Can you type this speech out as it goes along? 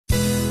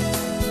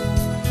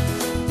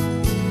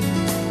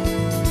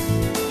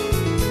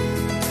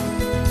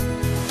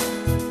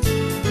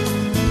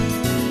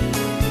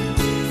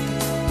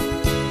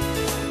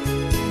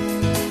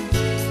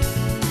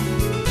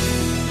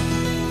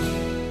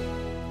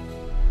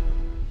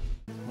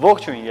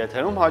Ողջույն,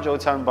 եթերում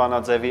հաջողության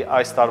բանաձևի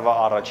այս տարվա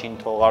առաջին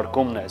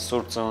թողարկումն է։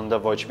 Սուրբ ծնունդը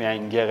ոչ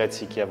միայն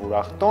գեղեցիկ եւ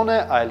ուրախ տոն է,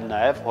 այլ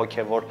նաեւ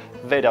հոգեվոր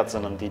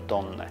վերածննդի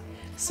տոնն է։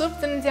 Սուրբ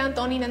ծննդյան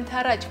տոնին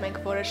ընթരാճ մենք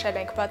որոշել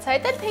ենք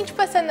բացահայտել, թե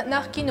ինչպես է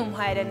նախկինում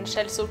հայերը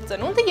նշել Սուրբ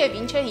ծնունդը եւ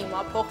ինչ է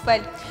հիմա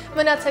փոխվել։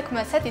 Մնացեք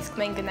մեզ հետ, իսկ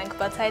մենք գնանք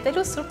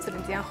բացահայտելու Սուրբ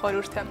ծննդյան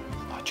խորհուրդը։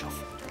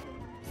 Աչով։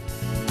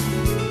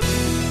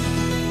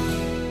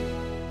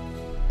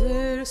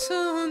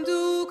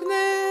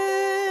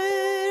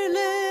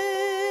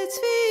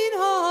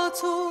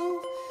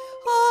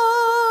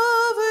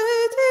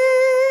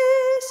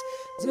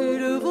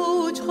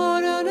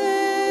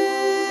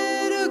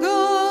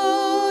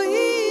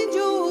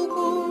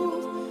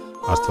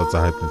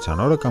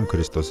 Աստվածահայտնության օրը կամ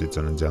Քրիստոսի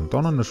ծննդյան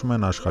տոնը նշում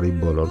են աշխարհի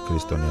բոլոր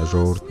քրիստոնյա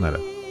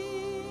ժողովուրդները։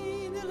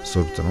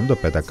 Սուրբ ծնունդը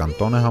պետական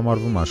տոն է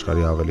համարվում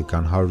աշխարհի ավելի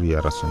քան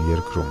 130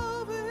 երկրում։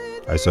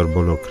 Այսօր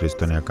բոլոր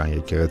քրիստոնեական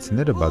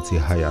եկեղեցիները, բացի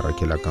հայ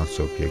առաքելական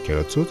Սուրբ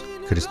եկեղեցուց,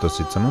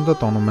 Քրիստոսի ծնունդը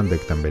տոնում են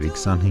դեկտեմբերի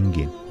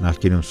 25-ին։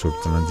 Նախկինում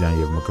Սուրբ ծննդյան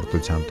եւ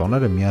մկրտության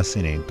տոները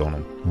միասին էին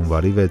տոնում,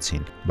 հունվարի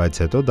 6-ին,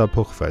 բայց հետո դա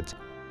փոխվեց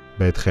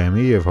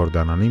Բեթխեհեմի եւ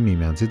Հորդանանի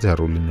միմյանցից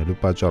հեռու լինելու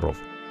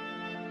պատճառով։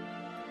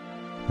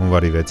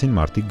 Հունվարի 6-ին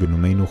մարդիկ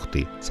գնում էին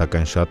ուխտի,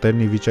 սակայն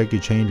շատերն ի վիճակի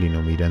չէին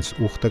լինում իրենց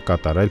ուխտը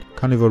կատարել,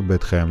 քանի որ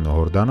Բեթխեհեմն ու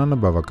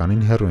Հորդանանը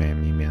բավականին հեռու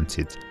էին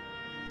միմյանցից։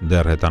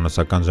 Դեռ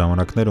հեթանոսական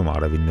ժամանակներում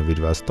արևին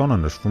նվիրված տոնը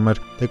նշվում էր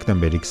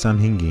դեկտեմբերի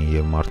 25-ին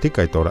եւ մարդիկ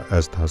այդ օրը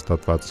ըստ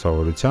հաստատված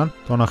սովորության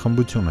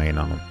տոնախմբություն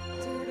էին անում։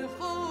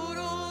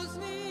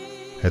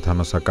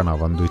 Հեթանոսական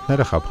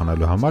ավանդույթները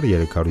խափանելու համար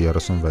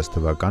 336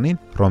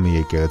 թվականին Ռոմի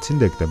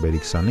եկեղեցին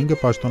դեկտեմբերի 25-ը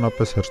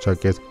պաշտոնապես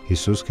հռչակեց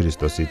Հիսուս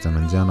Քրիստոսի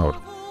ծննդյան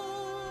օր։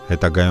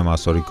 Հետագայում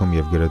ասորիքում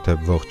եւ գրեթե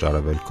ողջ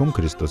արևելքում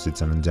Քրիստոսի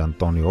ծննդյան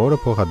տոնի օրը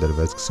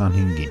փոխադրվեց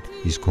 25-ին,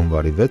 իսկ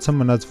հունվարի 6-ը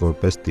մնաց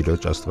որպես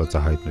Տիրոջ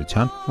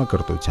աստվածահայտնության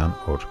մկրտության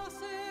օր։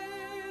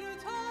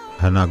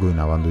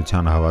 Հնագույն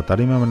ավանդությանը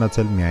հավատարիմ է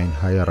մնացել միայն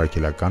հայ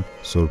առաքելական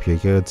Սուրբ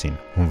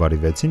եկեղեցին,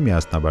 հունվարի 6-ին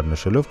միասնաբար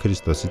նշելով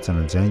Քրիստոսի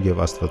ծննդյան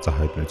եւ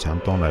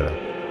աստվածահայտնության տոները։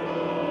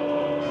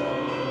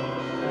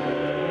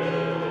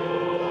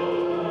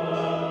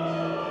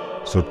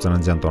 Սուրբ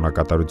ծննդյան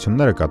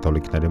տոնակատարությունները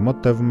կաթոլիկների մոտ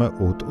տևում է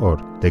 8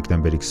 օր,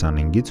 դեկտեմբերի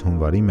 25-ից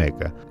հունվարի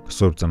 1-ը։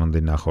 Սուրբ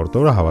ծննդի նախորդ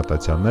օրը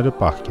հավատացյալները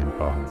պահք են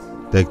պահում։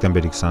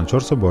 Դեկտեմբերի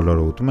 24-ը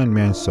բոլորը ուտում են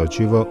միայն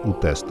սոչիվը ու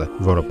տեստը,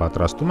 որը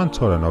պատրաստում են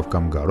ցորենով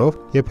կամ գարով,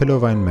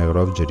 եփելով այն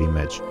մեղրով ջրի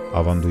մեջ։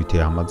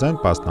 Ավանդույթի համաձայն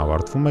պաստն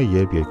ավարտվում է,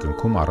 երբ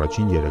երկնքում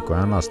առաջին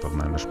երեկոյան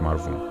աստղն է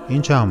նշմարվում,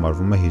 ինչը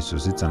համարվում է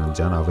Հիսուսի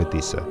ծննդյան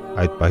ավետիսը։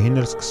 Այդ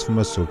պահին էլ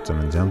սկսվում է Սուրբ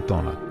ծննդյան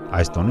տոնը։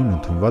 Այս տոնին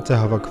ընդունված է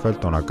հավաքվել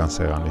տոնական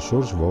սեղանի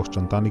շուրջ ողջ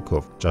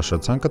ընտանիքով։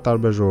 Ճաշացանկը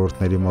տարբեր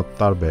ժողովուրդների մոտ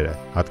տարբեր է։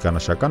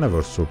 Հատկանշական է,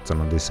 որ Սուրբ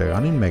ծննդի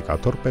սեղանին մեկ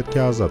աթոռ պետք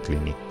է ազատ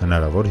լինի,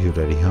 հնարավոր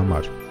հյուրերի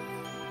համար։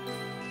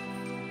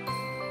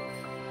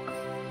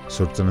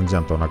 Սուրբ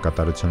ծննդյան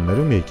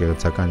տոնակատարություններում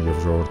եկեղեցական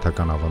եւ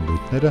ժողովրդական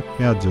ավանդույթները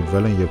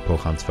միաձուլվել են եւ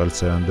փոխանցվել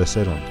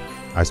սերնդեսերունդ։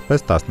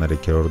 Այսպես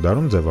 13-րդ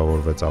դարում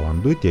ձևավորվեց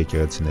ավանդույթ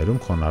եկեղեցիներում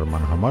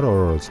խոնարհման համար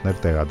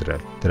օրորոցներ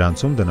տեղադրել,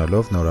 դրանցում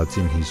դնելով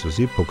նորածին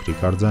Հիսուսի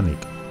փոքրիկ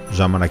արձանիկ։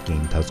 Ժամանակի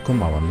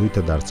ընթացքում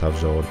ավանդույթը դարձավ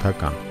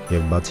ժողովրդական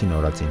եւ բացի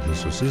նորածին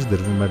Հիսուսից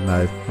դրվում էր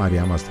նաեւ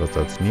Մարիամ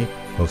Աստվածածնի,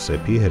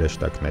 Հովսեփի,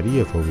 հրեշտակների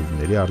եւ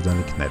հովիվների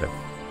արձանիկները։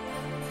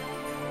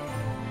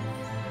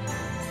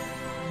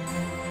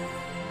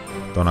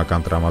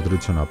 Տոնական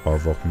տրամադրություն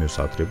ապահովող մյուս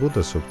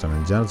ատրիբուտը Սուրբ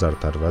ծննդյան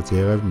զարդարված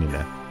եղևնին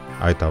է։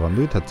 Այդ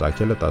ավանդույթը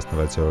ծագել է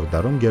 16-րդ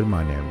դարում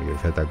Գերմանիայում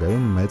եւ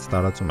հետագայում մեծ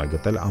տարածում է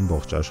գտել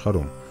ամբողջ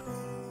աշխարհում։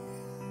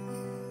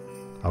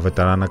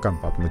 Ավետարանական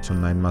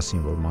պատմությունն այն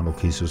մասին, որ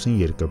մանուկ Հիսուսին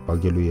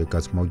երկրպագելու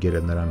եկած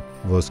մոգերը նրան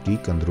ոսկի,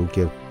 կնդրուկ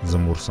եւ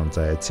զմուռ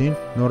սնծայեցին,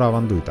 նոր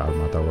ավանդույթ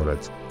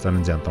արմատավորեց։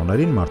 Ծննդյան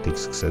տոներին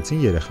մարդիկ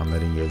սկսեցին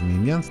երեխաներին եւ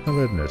միմյանց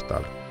նվերներ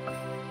տալ։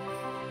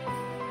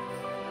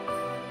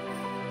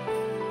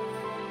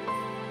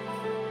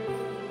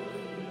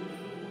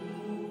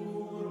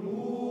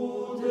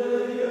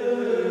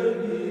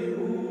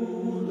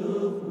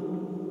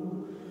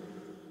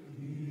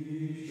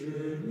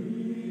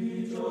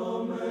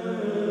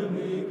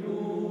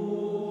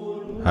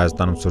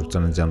 Հայաստանում Սուրբ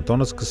ծննդյան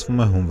տոնը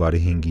սկսվում է հունվարի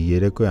 5-ի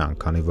երեկոյան,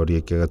 քանի որ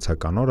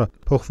եկեղեցական օրը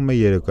փոխվում է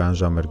երեկոյան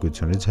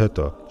ժամերգությունից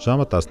հետո,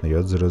 ժամը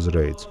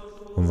 17:00-ից։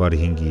 Հունվարի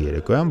 5-ի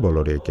երեկոյան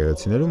բոլոր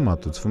եկեղեցիներում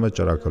մատուցվում է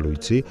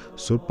ճրագալույցի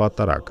Սուրբ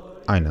Պատարագ։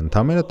 Այն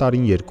ընդամենը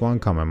տարին 2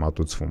 անգամ է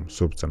մատուցվում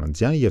Սուրբ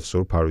ծննդյան եւ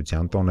Սուրբ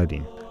Հարության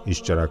տոներին։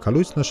 Իսկ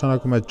ճրագալույց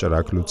նշանակում է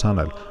ճրագ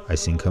լուսանել,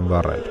 այսինքն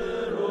վառել։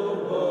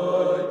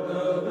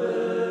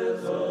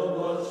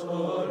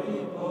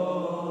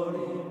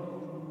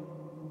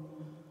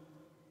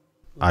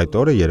 Այդ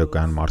օրը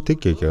երեկոյան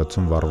մարդիկ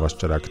եկեղեցում վառված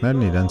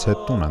ճրագներն իրենց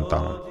հետ տուն են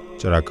տանում։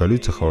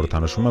 Ճրագալույցը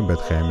խորհրդանշում է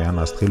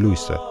Բեթխեհեմյան աստղի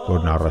լույսը,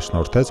 որն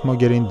առաջնորդեց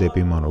մոգերին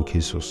դեպի մանուկ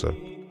Հիսուսը։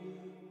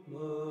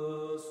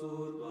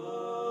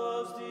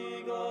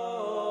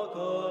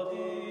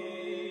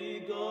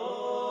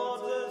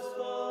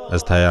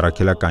 Ըստ հայ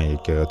առաքելական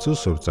եկեղեցու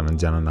Սուրբ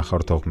Ծննդյանը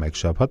նախորդող մեկ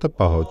շաբաթը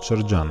պահոց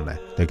շրջանն է։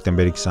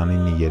 Դեկտեմբերի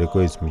 29-ի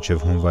երեկոյից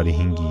մինչև հունվարի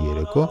 5-ի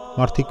երեկո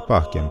մարդիկ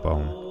պահք են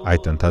պահում։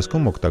 Այդ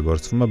ընթացքում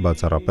օգտագործվում է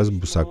բացառապես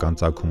բուսական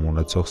ծագում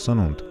ունեցող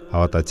սնունդ։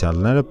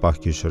 Հավատացյալները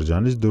պահքի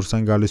շրջանից դուրս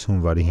են գալիս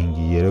հունվարի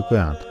 5-ի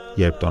երեկոյան,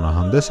 երբ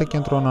տոնահանդեսը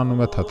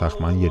կենտրոնանում է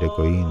թաթախման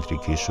երեկոյի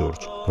ընթրիքի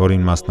շուրջ,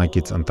 որին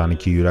մասնակից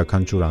ընտանիքի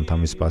յուրաքանչյուր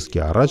անդամի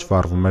սպասքի առաջ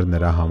վառվում էր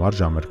նրա համար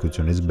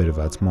ժամերկությունից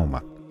բերված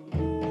մոմը։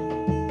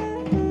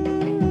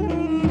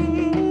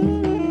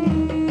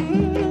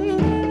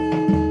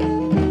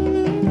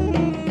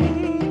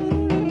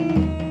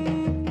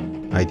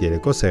 Այդ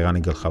երեկո սեղանի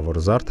գլխավոր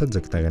զարդը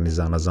ձկնեղենի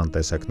զանազան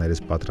տեսակներից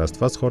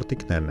պատրաստված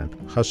խորտիկներն են՝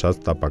 խաշած,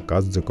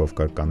 տապակած, ձկով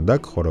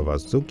կրկանդակ,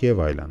 խորոված ձուկ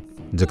եւ այլն։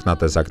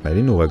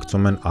 Ձկնատեսակներին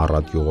ուղեկցում են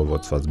առատ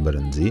յուղովոցված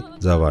բրնձի,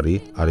 ձավարի,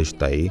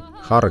 արիշտայի,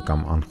 խառը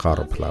կամ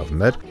անխառը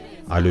փլավներ,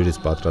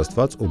 ալյուրից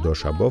պատրաստված ու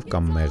դոշաբով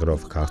կամ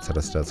մեղրով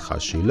քաղցրացրած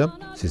խաշիլը,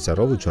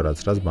 սիսեռով ու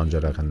չորացրած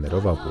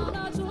բանջարեղեններով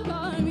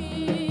ապուրը։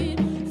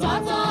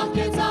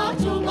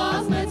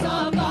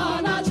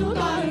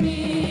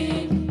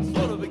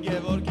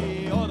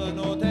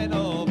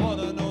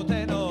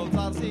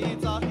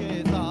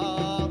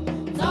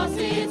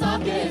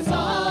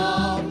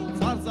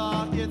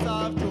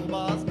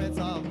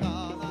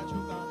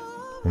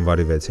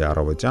 Հունվարի 6-ի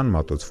առավոտյան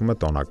մատուցվում է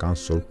տոնական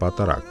սուրբ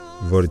պատարագ,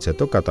 որից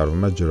հետո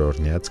կատարվում է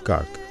ջրօրհնյաց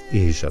կարգ՝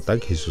 ի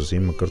հիշատակ Հիսուսի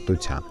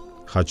մկրտության։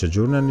 Խաչը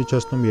ջուրն են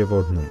իջեցնում եւ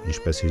օրհնում,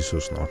 ինչպես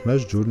Հիսուսն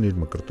օրհնեց ջուրն իր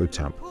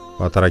մկրտությամբ։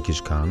 Պատարագիչ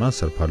քահանան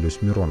սրբալույս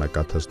միրոն է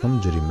կաթեցնում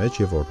ջրի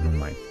մեջ եւ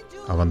օրհնում այն։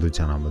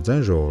 Ավանդության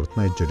համաձայն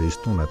ժողովուրդն այդ ջրից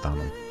տուն է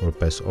տանում,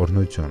 որպես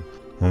օրհնություն։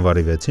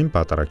 Հունվարի 6-ին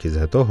պատարագից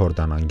հետո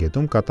Հորդանան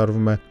գետում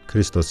կատարվում է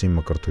Քրիստոսի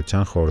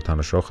մկրտության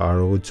խորհրդանշող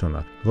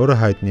արարողությունը, որը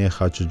հայտնի է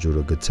խաչը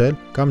ջուրը գցել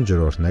կամ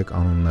ջրօրհնեք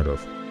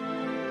անուններով։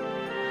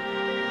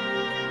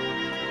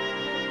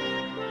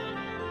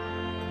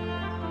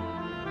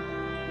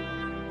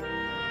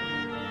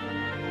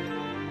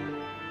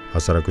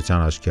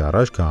 Հասարակության աչքի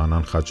առաջ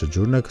քահանան խաչը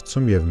ջուրն է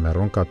գցում եւ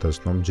մեռոն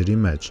կաթեցնում ջրի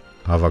մեջ։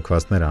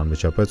 Հավաքվածները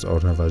անմիջապես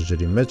օրհնված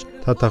ջրի մեջ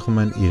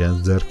թաթախում են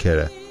իրենց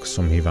ձեռքերը,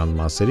 քսում հիվանդ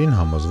մասերին,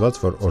 համոզված,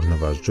 որ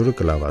օրհնված ջուրը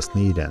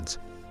կլավացնի իրենց։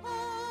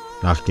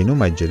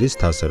 Նախկինում այդ ջրից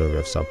թասերով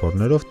եւ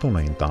սափորներով տուն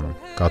էին տանում,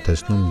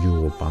 կաթեցնում յուղ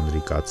ու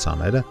պանրի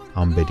կաթսաները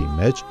ամբերի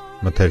մեջ,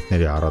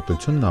 մթերքների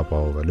առատությունն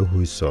ապահովելու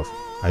հույսով։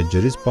 Այդ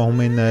ջրից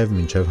պահում էին նաև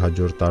մինչև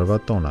հաջորդ տարվա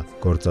տոնը,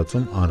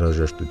 գործածում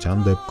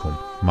անհրաժեշտության դեպքում։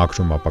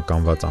 Մաքրում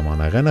ապականված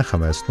ամանեղենը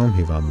խմեցնում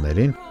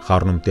հիվանդներին,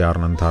 խառնում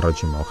տիառն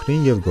ընդառաջի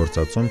մոխրին եւ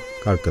գործածում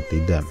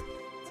կարկտի դեմ։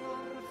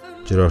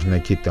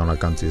 Ջրօրհնեքի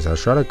տոնական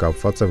ծիսաշարը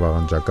կապված է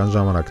վաղնջական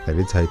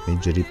ժամանակներից հայտնի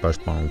ջրի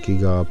պաշտպանունքի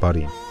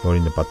գաղափարին,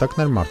 որի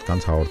նպատակն էր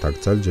մարդկանց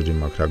հաղորդակցել ջրի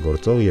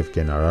մաքրագործող եւ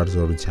կենարար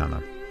զորությանը։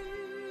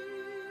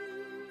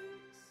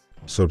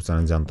 Սուրբ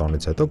Ծննդյան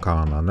տոնից հետո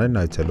քահանաներն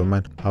այցելում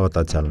են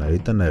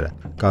հավատացյալների տները,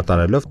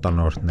 կատարելով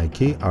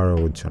տնօրհնեքի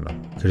արարողությունը։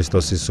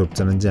 Քրիստոսի Սուրբ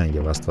Ծննդյան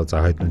եւ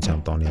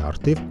Աստվածահայտնության տոնի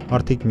առթիվ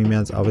մարդիկ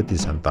միմյանց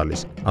ավետիս են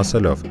տալիս,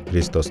 ասելով.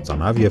 «Քրիստոս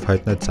ծնավ եւ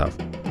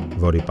հայտնեցավ»,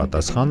 որի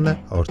պատասխանն է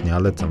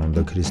օրհնյալ է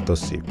ծնունդը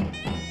Քրիստոսի։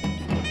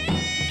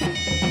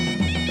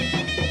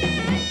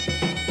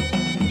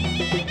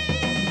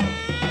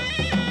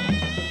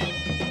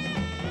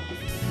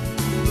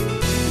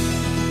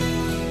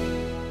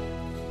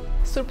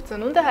 Սուրբ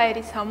Ծնունդը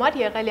հայերիս համար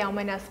եղել է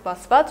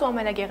ամենասպասված ու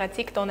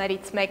ամենագեղեցիկ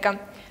տոներից մեկը։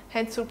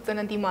 Հենց Սուրբ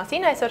Ծննդի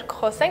մասին այսօր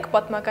կխոսենք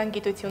պատմական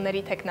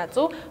գիտությունների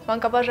թեկնածու,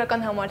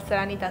 մանկավարժական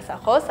համալսարանի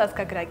դասախոս,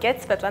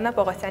 ազգագրագետ Սվետլանա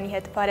Պողոսյանի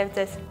հետ։ Բարև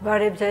ձեզ։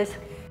 Բարև ձեզ։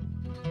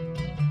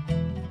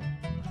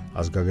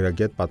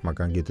 Ազգագրագետ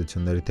պատմական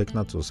գիտությունների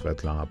թեկնածու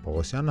Սվետլանա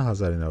Պողոսյանը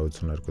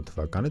 1982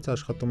 թվականից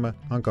աշխատում է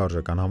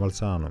մանկավարժական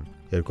համալսարանում։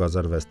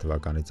 2006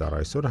 թվականից առ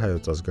այսօր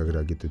հայոց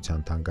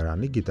ազգագրագիտության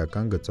թանգարանի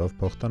գիտական գծով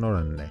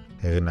փոխտնօրենն է։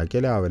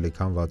 Հեղինակել է ավելի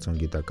քան 60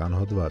 գիտական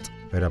հոդված։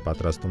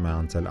 Վերապատրաստում է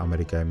անցել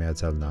Ամերիկայի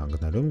Միացյալ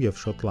Նահանգներում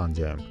եւ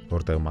Շոտլանդիայում,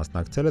 որտեղ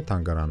մասնակցել է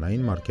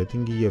թանգարանային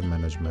մարքեթինգի եւ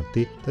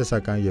մենեջմենտի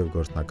տեսական եւ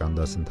գործնական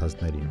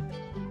դասընթացներին։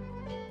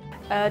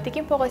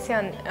 Տիկին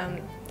Պողոսյան,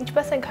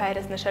 ինչպես ենք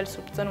հայերս նշել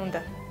Սուրբ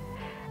Ծնունդը։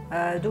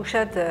 Դուք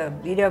շատ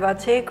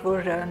իրավացի եք,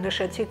 որ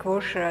նշեցիք,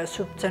 որ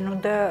Սուրբ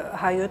Ծնունդը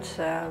հայոց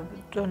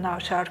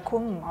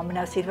տոնաշարքում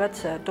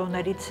ամենասիրված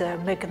տոներից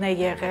մեկն է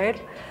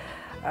եղել։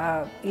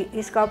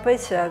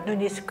 Իսկապես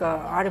նույնիսկ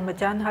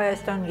Արևմտյան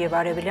Հայաստանում եւ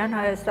Արևելյան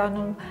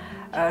Հայաստանում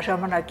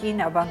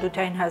ժամանակին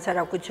ավանդութային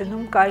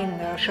հասարակությունում կային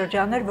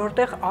շրջաններ,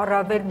 որտեղ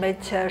առավել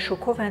մեծ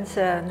շուկով հենց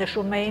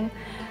նշում էին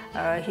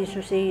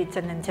Հիսուսի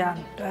ծննդյան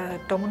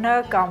տոնը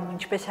կամ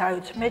ինչպես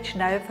հայոց մեջ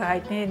նաև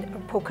հայտնի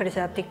փոքր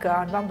զատիկ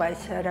անվամբ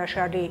այս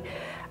հրաշալի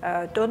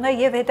տոնը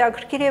եւ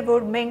հետաքրքիր է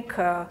որ մենք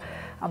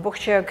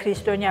ամբողջ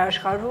քրիստոնյա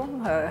աշխարհում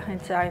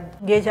հենց այն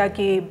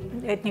եզակի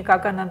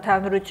էթնիկական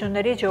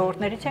ընդհանրությունների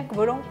ժողովուրդներից ենք,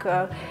 որոնք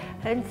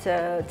հենց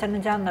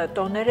ծննդյան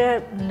տոները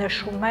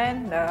նշում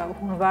են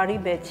հունվարի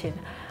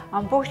 6-ին։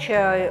 Ամբողջ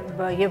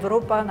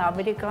Եվրոպան,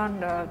 Ամերիկան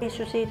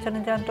Հիսուսի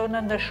ծննդյան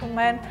տոնը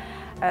նշում են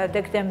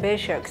դեկտեմբեր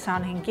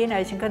 25-ին,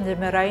 այսինքն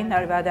ձմեռային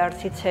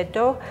արվադարձից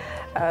հետո,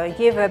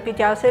 եւ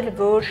պիտի ասել,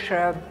 որ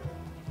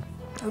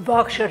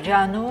Վաղ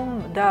շրջանում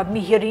դա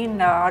մի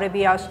երին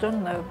արևիաստուն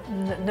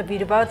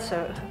նվիրված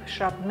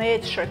շատ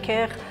մեծ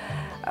շքեղ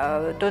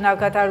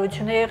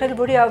տոնակատարություն է եղել,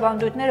 որի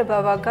ավանդույթները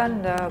բավական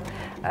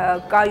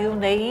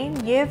կայուն էին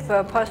եւ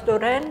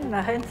փաստորեն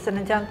հենց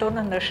ծննդյան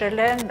տոնը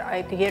նշել են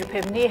այդ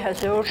երբեմնի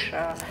հզոր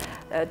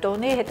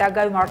տոնի,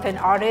 հետագայում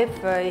արդեն արև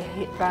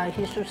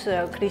Հիսուս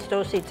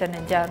Քրիստոսի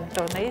ծննդյան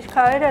տոնը, իսկ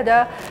հայերը դա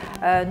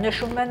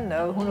նշում են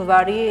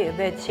հունվարի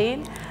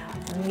 6-ին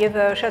եւ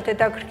շատ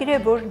հետաքրքիր է,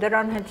 որ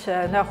դրան հենց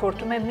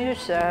նախորդում է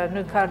մյուս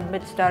նույնքան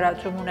մեծ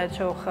տարածում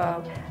ունեցող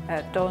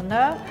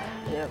տոնը,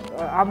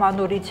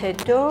 ամանորից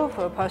հետո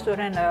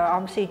փաստորեն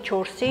ամսի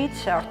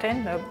 4-ից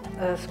արդեն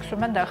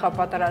սկսում են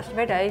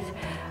նախապատրաստվել այս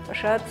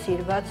շատ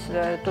սիրված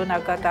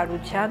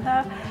տոնակատարությանը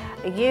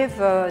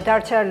եւ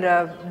դարձյալ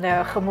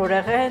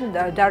խմորեղեն,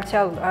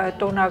 դարձյալ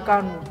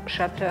տոնական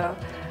շատ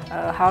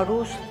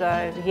հարուստ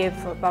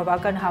եւ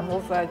բավական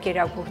համով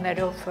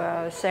կերակուրներով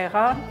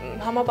սեղան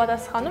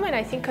Համապատասխանում են,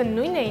 այսինքն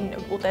նույն էին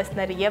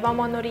ուտեստները եւ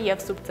ամանորի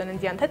եւ սուրբ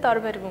ծննդյան, թե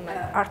տարբերվում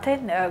են։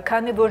 Արդեն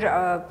քանի որ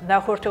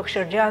նախորդող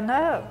շրջանը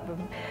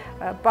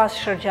պաս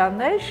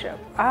շրջաններ,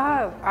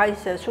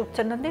 այս սուրբ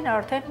ծննդին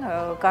արդեն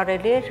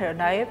կարելի էր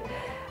նաեւ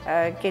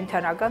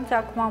կենթանական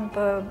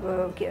ծագմամբ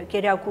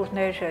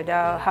կերակուրներ,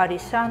 դա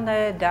հարիսան է,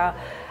 դա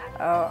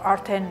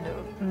արդեն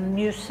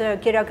մյուս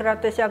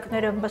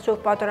կերակրատեսակները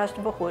մսով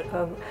պատրաստվող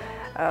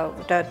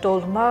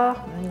տոլմա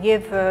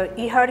եւ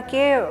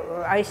իհարկե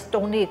այս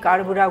տոնի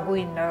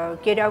կարևորագույն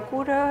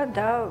կերակուրը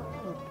դա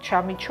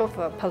չամիչով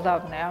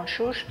փլավն է,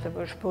 անշուշտ,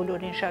 որ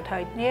բոլորին շատ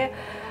հայտնի է,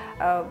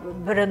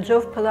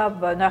 բրնձով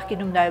փլավ,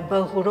 նախկինում նաեւ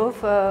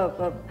բլղուրով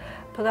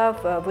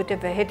փլավ,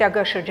 որտեղ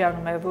հետագա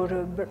շրջանում է, որ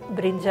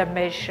բրինձը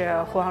մեր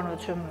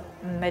խոհանոցում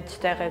մեծ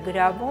տեղ է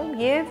գրավում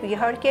եւ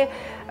իհարկե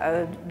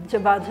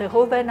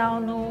ձվածեղով են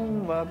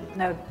անում,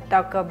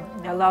 տակը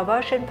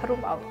լավաշ են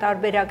փռում,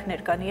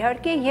 տարբերակներ կան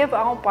իհարկե եւ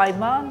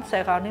անպայման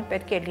սեղանին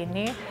պետք է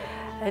լինի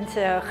հենց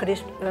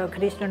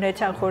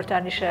քրիստոնեության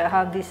խորհրդանիշը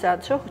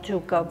հանդիսացող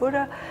ձուկը,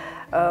 որը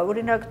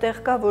օրինակ տեղ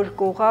կա, որ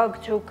կողակ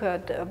ձուկ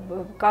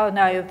կա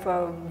նաև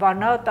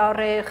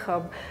վանատարեղ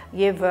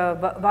եւ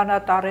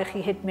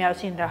վանատարեղի հետ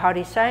միասին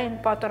հարիսային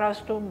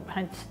պատրաստում,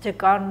 հենց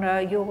ձկան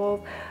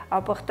յուղով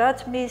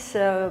ապխտած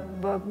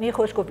մի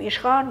խոսքով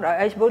իշխան,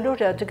 այս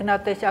բոլոր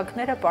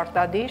ձկնատեսակները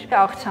պարտադիր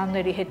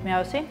աղցանների հետ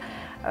միասին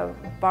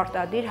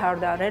պարտադիր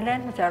հարդարել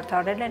են,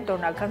 զարդարել են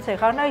տոնական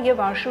սեղանը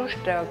եւ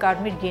անշուշտ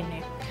կարմիր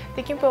գինի։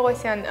 Տիկին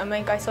Պողոսյան,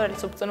 մենք այսօր էլ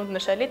սուրբ ծնունդ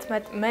նշելից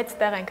մեծ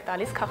տեղ ենք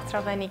տալիս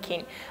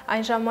քաղցրավենիքին։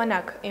 Այն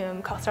ժամանակ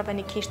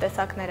քաղցրավենիքի ինչ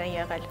տեսակներ են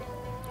եղել։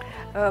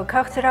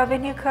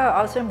 Քաղցրավենիքը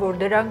ասեմ, որ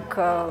դրանք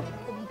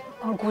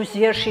անգուս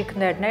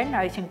երշիկներն են,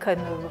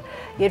 այսինքն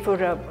երբ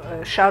որ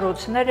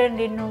շարոցներ են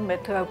լինում,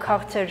 այդ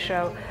քաղցր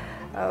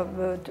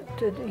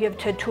եւ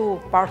թեթու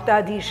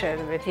պարտադիր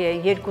է,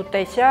 երկու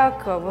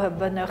տեսակ,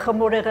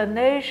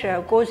 խմորեղեններ,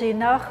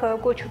 կոզինախ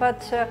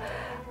կոչված,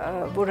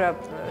 որը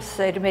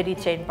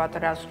սերմերից էին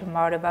պատրաստում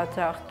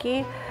արևածաղկի,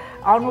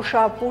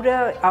 անուշապուրը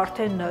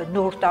արդեն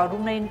նոր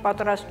տարուն էին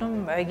պատրաստում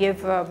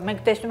եւ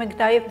մենք տեսնում ենք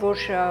նաեւ,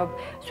 որ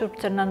սուրբ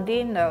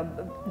ծննդին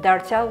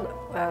դարձյալ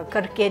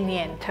կրկենի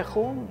են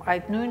թխում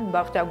այդ նույն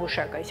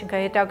բաղդագուշակ,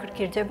 այսինքն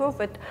հետաքրքիր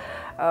ձևով այդ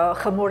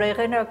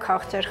խմորեղենը,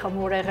 քաղցր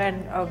խմորեղեն,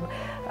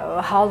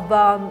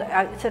 հալվան,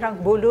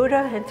 սրանք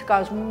բոլորը հենց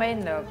կազմում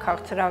են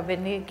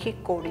քաղցրավենիքի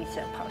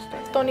կորիզը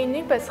փաստորեն։ Տոնի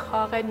նույնպես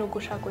խաղերն ու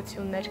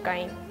գուշակություններ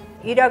կային։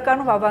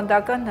 Իրականում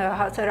ավանդական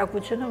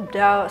հասարակությունում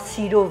դա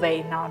սիրով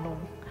էին անում,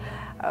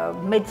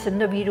 մեծ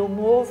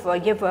նվիրումով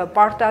եւ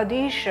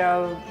պարտադիր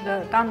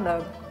տան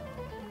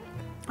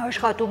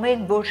աշխատում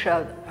էին, որ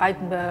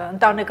այդ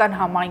ընտանեկան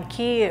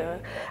համայնքի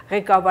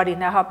ղեկավարի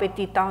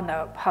նահապետի տանը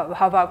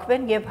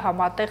հավաքվեն եւ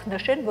համատեղ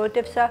նշեն,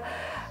 որովհետեւ սա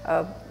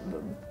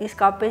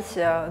իսկապես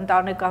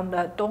ընտանեկան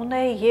տոն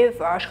է եւ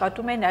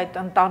աշխատում են այդ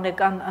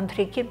ընտանեկան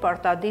ընթրիքին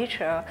պարտադիր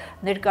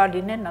ներկա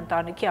լինեն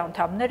ընտանիքի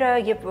անդամները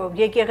եւ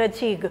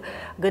եկեղեցի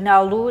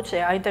գնալուց,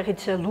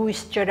 այնտեղից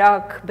լույս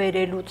ճրակ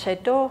բերելուց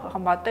հետո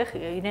համատեղ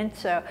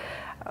իրենց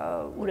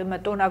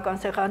ուրեմն տոնական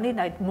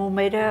սեղանին այդ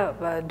մոմերը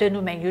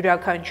դնում են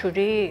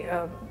յուրաքանչյուրի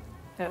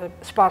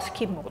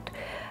սպասքի մոտ։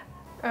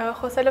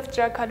 Խոսելով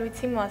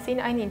ճրակալույցի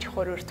մասին, այն ինչ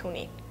խորհուրդ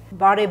ունի։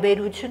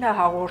 Բարեբերությունը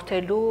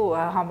հաղորդելու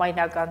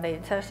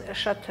համայնականներից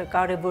շատ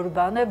կարևոր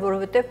բան է,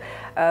 որովհետև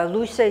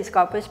լույսը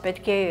իսկապես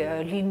պետք է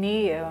լինի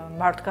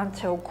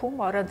մարդկանց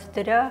հոգում, առանց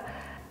դրա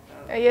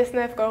Ես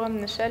նաև կարող եմ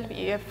նշել,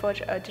 երբ որ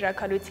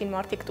ջրակալույցին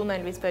մարդիկ տուն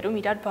են լույս բերում,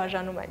 իրար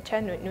բաժանում են, չէ՞,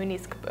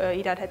 նույնիսկ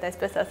իրար հետ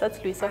այսպես ասած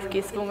լույսով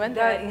կիսվում են։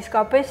 Դա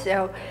իսկապես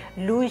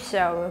լույս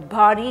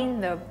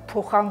բարին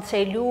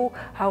փոխանցելու,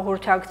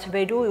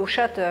 հաղորդակցվելու ու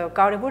շատ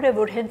կարևոր է,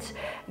 որ հենց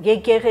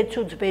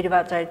եկեղեցուց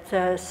բերված այդ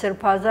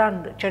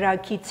սրբազան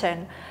ջրակից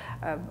են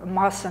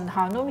մասն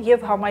հանում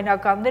եւ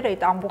համայնականները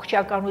այդ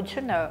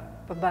ամբողջականությունը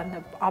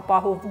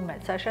ապահովում է,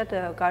 սա շատ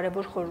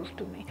կարևոր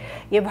խորհուրդ ունի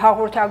եւ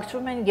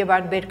հաղորդակցում են եւ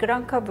այն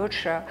բերկրանքը, որ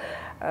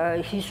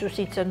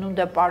Հիսուսի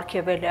ծնունդը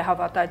պարգևել է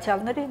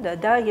հավատացյալներին,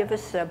 դա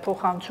եւս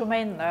փոխանցում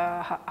են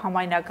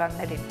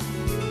համայնականներին։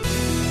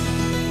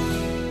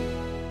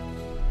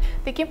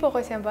 Տիկին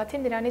Պողոսյան, բացի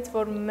նրանից,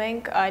 որ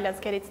մենք այլ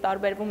ազգերից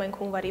տարբերվում ենք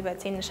հունվարի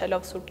 6-ին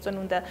նշելով Սուրբ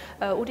Ծնունդը,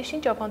 ուրիշ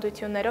ինչ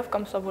ավանդություններով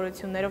կամ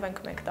սովորություններով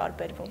ենք մենք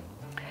տարբերվում։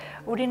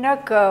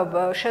 Օրինակ,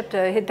 շատ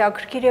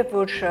հետաքրքիր է,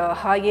 որ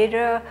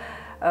հայերը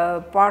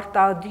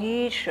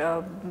պարտադիր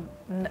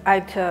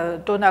այդ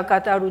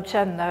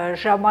տոնակատարության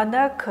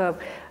ժամանակ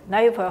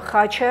նաև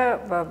խաչը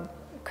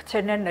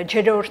գցել են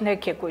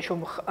ջրօրհնեք է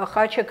կոչվում,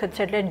 խաչը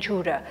գցել են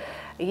ջուրը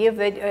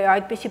եւ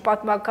այդպիսի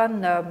պատմական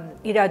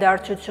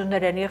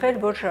իրադարձություններ են եղել,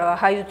 որ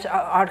հայոց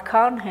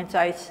արքան հենց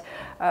այս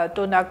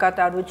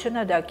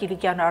տոնակատարությունը, դա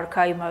Կիլիկյան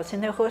արքայի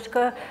մասին է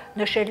խոսքը,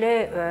 նշել է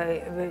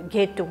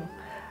գետում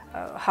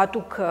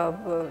հատուկ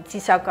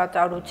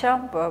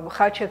ծիսակատարությամբ,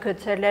 խաչը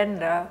գցել են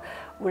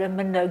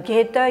ուրեմն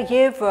գետը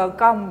եւ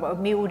կամ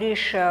մի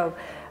ուրիշ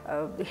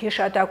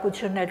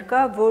հիշատակություն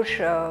կա, որ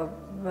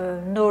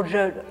նոր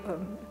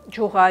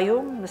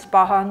ջուղայում,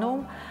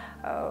 սպահանում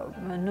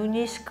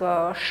նույնիսկ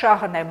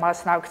շահն է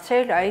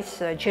մասնակցել այս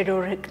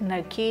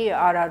ջրօրհնքի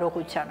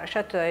արարողությանը։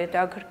 Շատ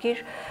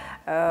հետաքրքիր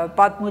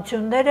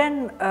պատմություններ են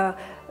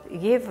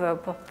եւ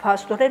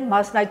փաստորեն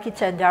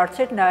մասնակից են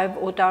դարձել նաեւ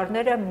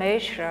օտարները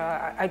մեր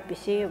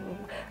այդպիսի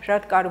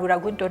շատ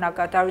կարևորագույն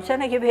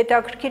տոնակատարությանը եւ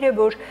հետաքրքիր է,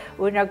 որ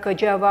օրինակ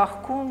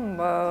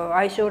Ջավախքում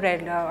այսօր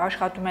էլ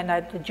աշխատում են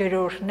այդ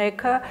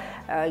ջրօրհնեքը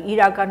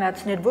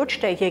իրականացնել ոչ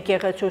թե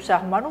եկեղեցու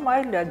սահմանում,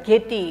 այլ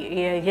գետի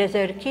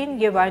եզերքին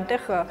եւ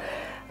այնտեղ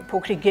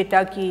փոքրիկ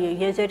գետակի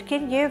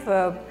եզերքին եւ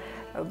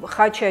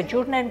խաչը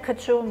ջուրն են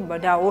գցում,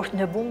 դա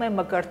օրհնվում է,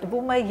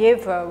 մկրտվում է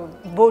եւ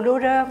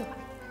բոլորը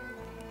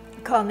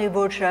քանի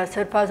որ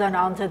սրբազան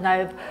անձը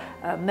նաև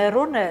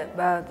մեռուն է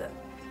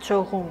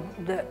ցողում,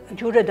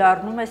 ջուրը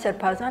դառնում է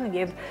սրբազան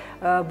եւ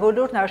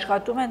բոլորն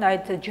աշխատում են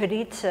այդ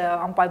ջրից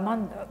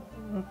անպայման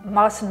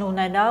մասն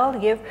ունենալ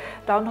եւ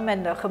տանում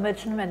են,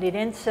 խմեցնում են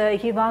իրենց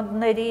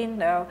հիվանդներին,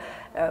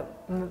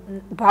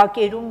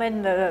 բակերում են,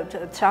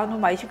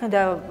 ցանում, այսինքն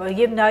դա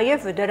եւ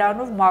նաեւ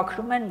դրանով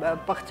մաքրում են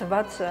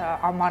պղծված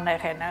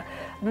ամանեղենը։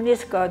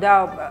 Նույնիսկ դա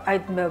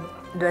այդ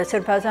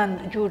սրբազան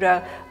ջուրը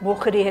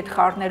մոխրի հետ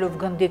խառնելով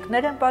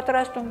գնդիկներ են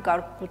պատրաստում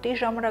կարկուտի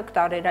ժամանակ,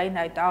 տարերային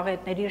այդ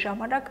աղետների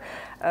ժամանակ,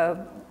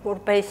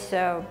 որպես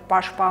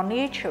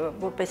պաշտպանիչ,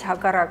 որպես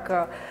հակառակ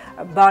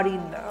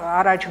բարին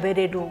առաջ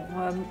բերելու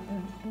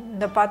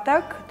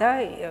նպատակ դա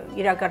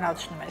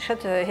իրականացնում են։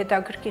 Շատ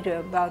հետաքրքիր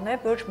բան է,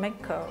 որ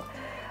մենք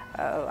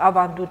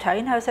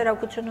ավանդութային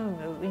հասարակությունում,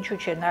 ինչու՞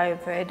 չէ,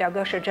 նաև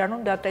հետագա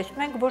շրջանում դա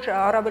տեսնում ենք, որ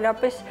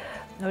առավելապես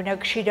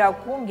օրինակ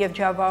Շիրակում եւ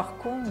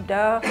Ջավախքում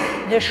դա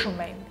նշում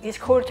են։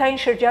 Իսկ խորհրդային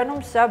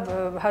շրջանում սա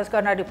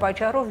հասկանալի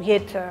պատճառով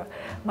ետ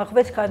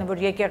մղվեց, քանի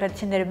որ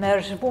եկեղեցիները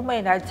մերժվում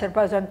էին այդ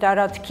սրբազան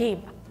տարածքի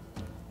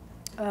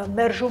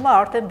մերժումը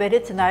արդեն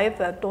բերեց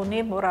նաև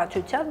տոնի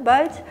մոռացության,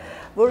 բայց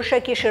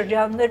որոշակի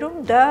շրջաններում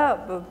դա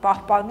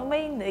պահպանում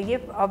էին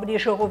եւ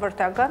ավելի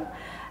ժողովրդական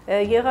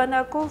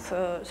եղանակով,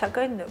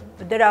 սակայն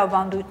դրա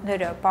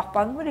ավանդույթները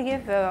պահպանում են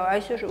եւ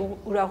այսօր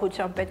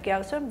ուրախությամբ պետք է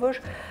ասեմ,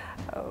 որ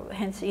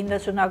հենց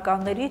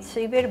 90-ականներից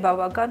ի վեր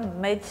բավական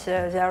մեծ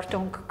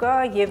զարթոնք կա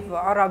եւ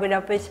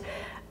առավելապես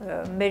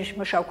մեր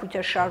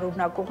մշակույթը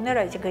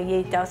շարունակողները, այսինքն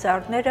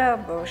երիտասարդները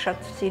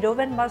շատ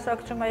սիրով են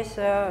մասնակցում այս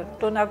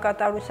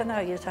տոնակատարությանը,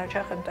 ես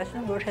հաճախ եմ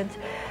տեսնում, որ հենց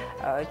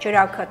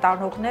ճրագ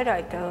տանողները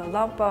այդ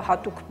լամպը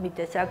հատուկ մի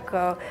տեսակ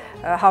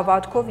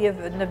հավատքով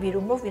եւ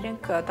նվիրումով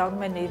իրենք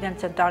տանում են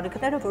իրենց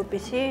ընտանիքները,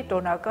 որպեսզի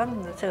տոնական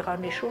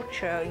ցեղանի շուրջ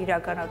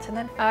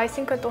իրականացնեն։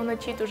 Այսինքն տոնը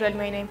չի դուժել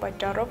միայն այն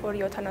պատճառով,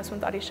 որ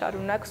 70 տարի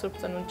շարունակ Սուրբ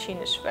Ծնունդ չի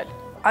նշվել։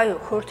 Այո,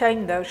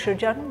 խորհրդային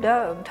շրջանում դա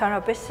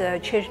ընդհանրապես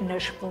չէր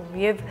նշվում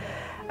եւ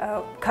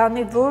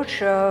քանի որ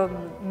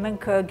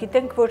մենք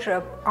գիտենք, որ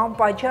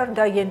անպատճառ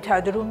դա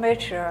ենթադրում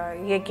էր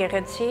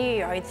եկեղեցի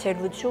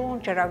այցելություն,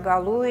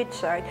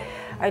 ճրագալույց,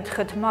 այդ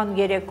խթման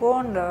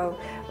երեկոն,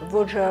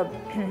 որ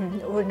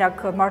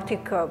օրինակ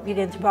մարդիկ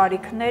իրենց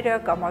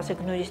բարիքները կամ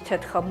ասենք նույնիսկ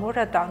թեթ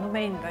խմորը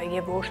տանում էին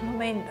եւ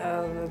օժնում էին,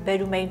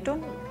 բերում էին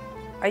տուն,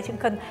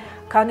 այսինքն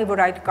քանի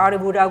որ այդ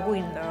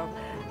կարևորագույն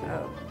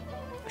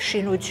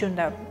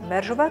շինությունը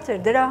մերժված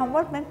էր, դրա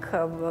համար մենք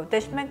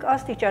տեսնում ենք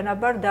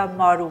աստիճանաբար դա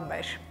մարում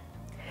էր։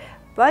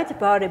 Բայց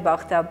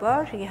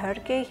բարեբախտաբար,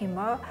 իհարկե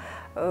հիմա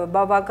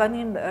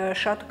բավականին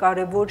շատ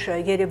կարևոր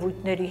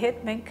երևույթների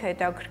հետ մենք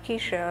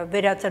հետաքրքիր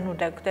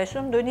վերածնունդ ենք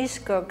տեսնում,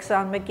 նույնիսկ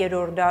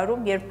 21-րդ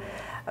դարում, երբ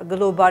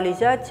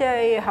գլոբալիզացիա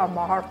է,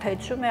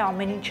 համահարթեցում է,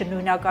 ամեն ինչը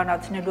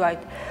նույնականացնելու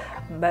այդ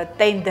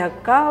տենդը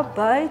կա,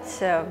 բայց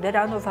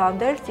դրանով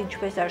հանդերձ,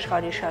 ինչպես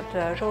աշխարհի շատ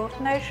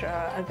ժողովուրդներ,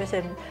 այնպես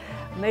էլ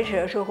մեր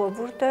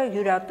ժողովուրդը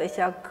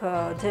յուրատեսակ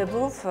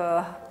ձևով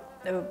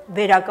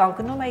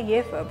վերականգնում է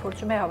եւ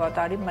փորձում է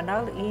հավատարիմ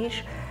մնալ իր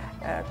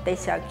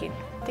տեսակին։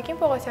 Տիկին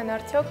Պողոսյան,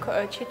 արդյոք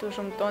չի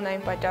դուժում տոն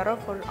այն պատճառով,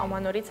 որ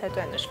ամանորից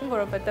հետո է նշվում,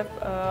 որովհետև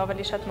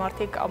ավելի շատ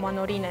մարդիկ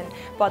ամանորին են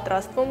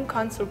պատրաստվում,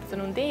 քան Սուրբ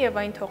Ծնունդին եւ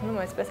այն թողնում,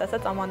 այսպես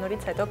ասած,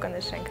 ամանորից հետո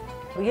կնշենք։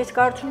 Ես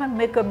կարծում եմ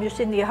մեկը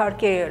մյուսին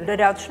իհարկե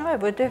լրացնում է,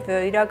 որտեղ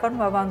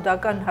իրականում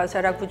ավանդական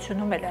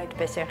հասարակությունում էլ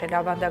այդպես եղել,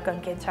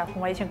 ավանդական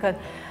կենցաղում, այսինքն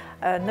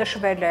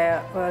նշվել է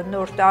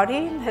նոր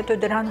տարին, հետո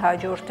դրան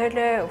հաջորդել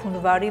է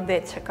հունվարի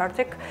 6-ը։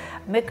 Կարծեք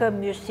մեկը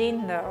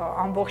մյուսին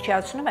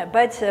ամբողջացնում է,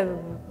 բայց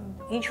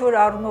ինչ որ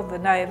առումով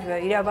նաև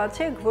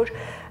իրավացի եք, որ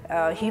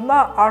հիմա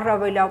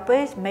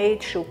առավելապես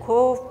մեծ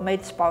շուկով,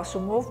 մեծ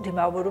սպասումով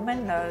դիմավորում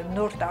են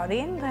նոր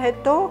տարին,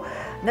 հետո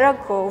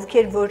նրանք,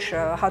 ովքեր որ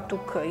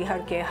հատուկ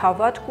իհարկե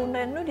հավատք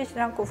ունեն, նույնիսկ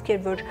նրանք,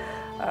 ովքեր որ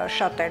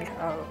շատ էլ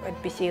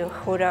այդպիսի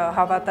խորը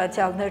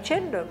հավատացյալներ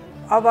չեն,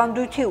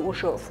 ավանդույթի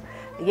ուժով,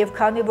 եւ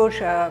քանի որ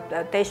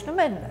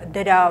տեսնում են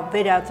դրա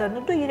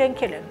վերածնունդը,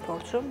 իրենք էլ են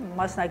փորձում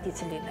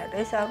մասնակից լինել,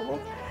 այս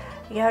առումով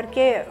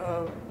իհարկե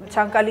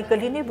ցանկալի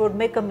կլինի, որ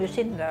մեկը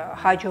մյուսին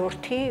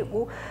հաջորդի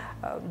ու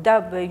դա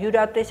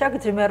յուրատեսակ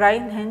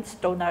ձմեռային հենց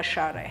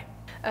տոնաշար է։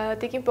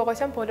 Տիկին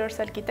Պողոսյան, բոլորս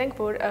էլ գիտենք,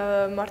 որ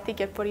մարդիկ,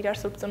 երբ որ իրար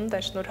Սուրբ ծնունդ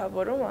են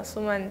շնորհավորում,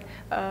 ասում են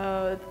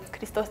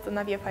Քրիստոս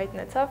ծնավ եւ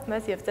հայտնեցավ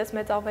մեզ եւ ձեզ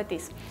մեծ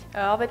ավետիս։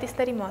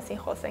 Ավետիսների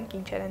մասին խոսենք,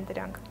 ինչեր են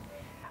դրանք։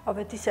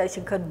 Ավետիս,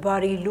 այսինքն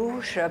բարի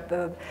լուր,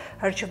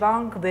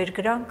 հրճվանք,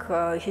 վերգրանք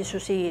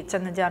Հիսուսի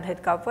ծննդյան հետ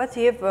կապված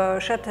եւ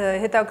շատ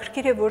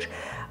հետաքրքիր է, որ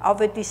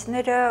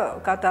ավետիսները,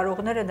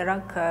 կատարողները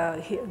նրանք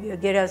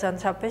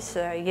գերազանցապես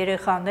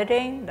երեխաներ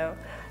էին,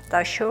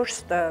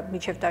 14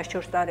 մինչև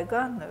 14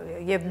 տարեկան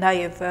եւ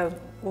նաեւ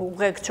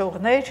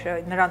ուղեկցողներ,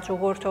 նրանց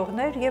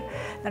ուղղորդողներ եւ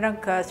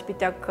նրանք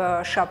սպիտակ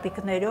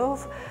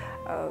շապիկներով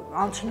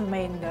անցնում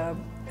էին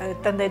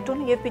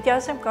տնետուն եւ պիտի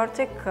ասեմ,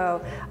 կարծեք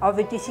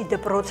ավետիսի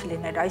դպրոց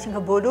լինել,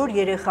 այսինքն բոլոր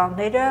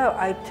երեխաները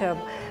այդ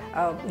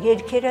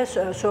երգերը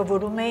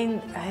սովորում էին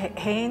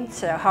հենց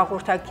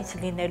հաղորդակից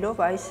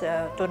լինելով այս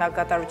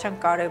տոնակատարության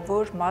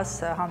կարևոր մաս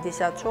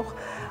հանդիսացող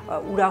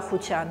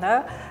ուրախությանը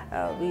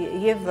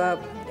եւ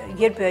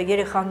երբ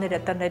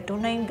երեխաները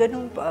տնետուն էին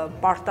գնում,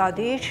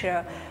 պարտադիր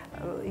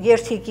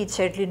երթիկից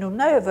էր լինում,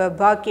 նաեւ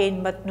բակ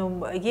էին մտնում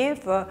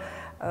եւ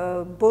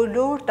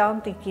բոլոր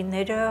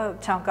տանտիկիները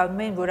ցանկանում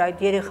էին, որ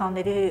այդ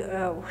երեխաների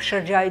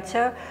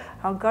շրջայցը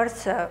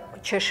հանկարծ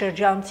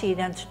չշրջանցի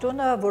իրենց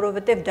տունը,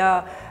 որովհետև դա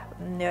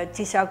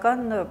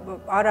ծիսական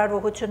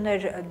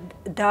արարողություններ,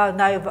 դա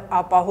նաև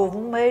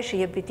ապահովում էր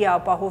եւ պիտի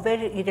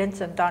ապահովեր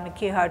իրենց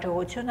ընտանիքի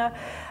հաջողությունը։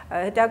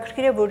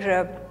 Հետաքրքիր է, որ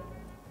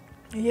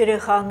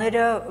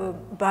երեխաները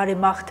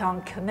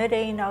բարեմաղթանքներ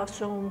էին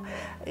ասում,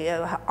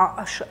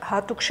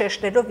 հատուկ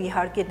շեշտելով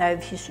իհարկե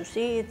նաև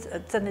Հիսուսի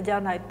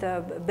ծննդյան այդ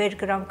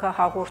վերգրանքը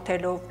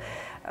հաղորդելով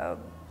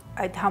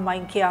այդ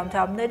համայնքի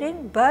անդամներին,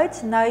 բայց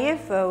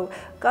նաև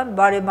կան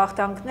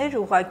բարեմաղթանքներ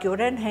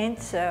ուղղակիորեն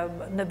հենց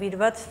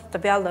նվիրված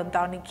տվյալ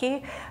ընտանիքի,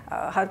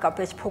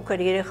 հատկապես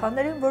փոքր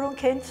երեխաներին,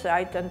 որոնք հենց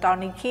այդ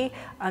ընտանիքի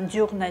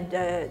անձյուղն են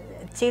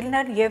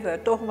ծիլներ եւ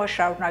տոհմը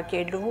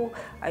շարունակելու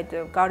այդ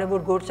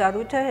կարևոր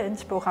գործառույթը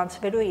հենց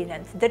փոխանցվելու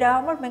իրենց։ Դրա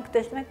համար մենք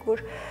տեսնում ենք,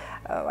 որ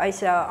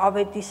այս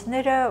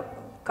ավետիսները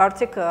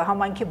կարծեք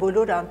համայնքի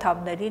բոլոր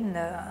անդամներին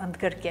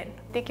ընդգրկեն։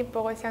 Տիկին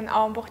Պողոսյան,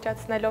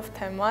 ամբողջացնելով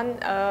թեման,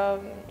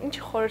 ինչ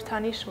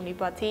խորհրդանիշ ունի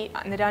բացի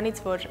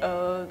նրանից, որ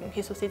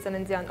Հիսուսի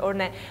ծննդյան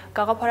օրն է,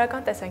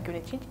 գաղափարական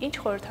տեսանկյունից ինչ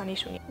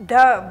խորհրդանիշ ունի։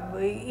 Դա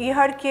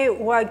իհարկե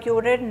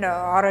ուղղակիորեն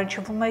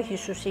առնչվում է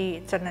Հիսուսի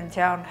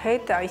ծննդյան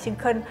հետ,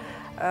 այսինքն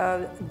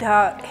դա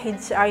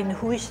հենց այն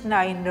հույսն,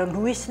 այն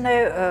լույսն է,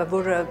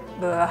 որը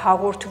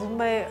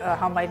հաղորդվում է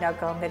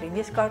համայնականներին։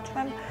 Ես կարծում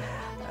եմ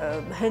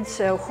հենց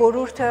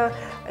խորհուրդը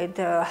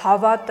այդ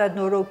հավատը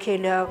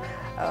նորոգելը,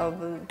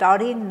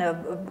 տարին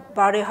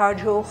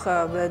բարեհաջող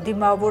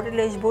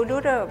դիմավորել այս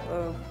բոլորը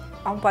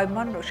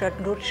անպայման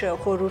շատ լուրջ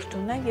խորհուրդ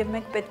ունեն եւ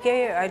մենք պետք է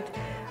այդ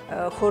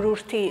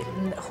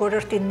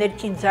խորհրդի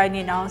ներքին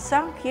ձայնին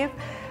անսանք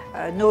եւ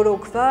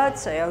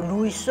նորոգված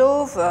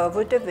լույսով,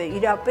 որտեղ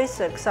իրապես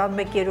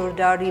 21-րդ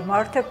դարի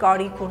մարդը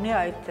կարիք ունի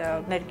այդ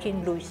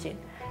ներքին լույսին։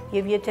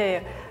 Եվ եթե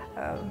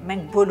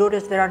մենք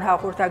բոլորս դրան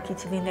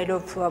հաղորդակից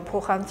լինելով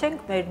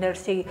փոխանցենք մեր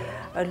ներսի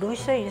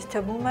լույսը, ինձ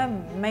թվում է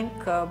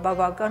մենք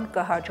բավական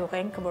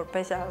կհաջողենք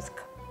որպես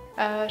ազգ։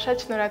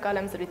 Շատ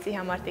շնորհակալ եմ զրույցի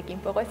համար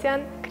Տիկին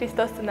Պողոսյան,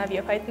 Քրիստոս ծնավ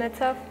եւ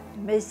հայտնեցավ։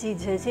 Մեզի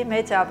ձեզի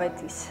մեծ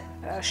ավետիս։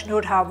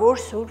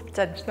 Շնորհավոր Սուրբ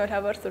Ծնունդ։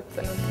 Շնորհավոր Սուրբ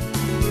Ծնունդ։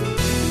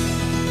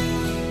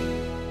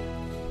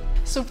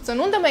 Սուրբ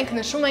Ծնունդը մենք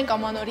նշում ենք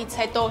ամանորից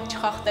հետո,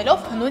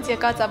 չխախտելով հնուց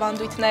եկած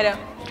ավանդույթները։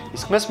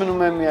 Իսկ մեզ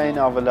մնում է միայն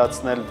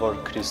ավելացնել, որ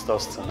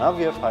Քրիստոս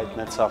ծնավ եւ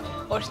հայտնեցավ։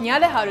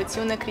 Օրհնյալ է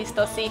հարությունը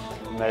Քրիստոսի։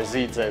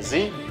 Մեզի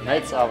ձեզի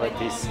մեծ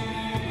ավետիս։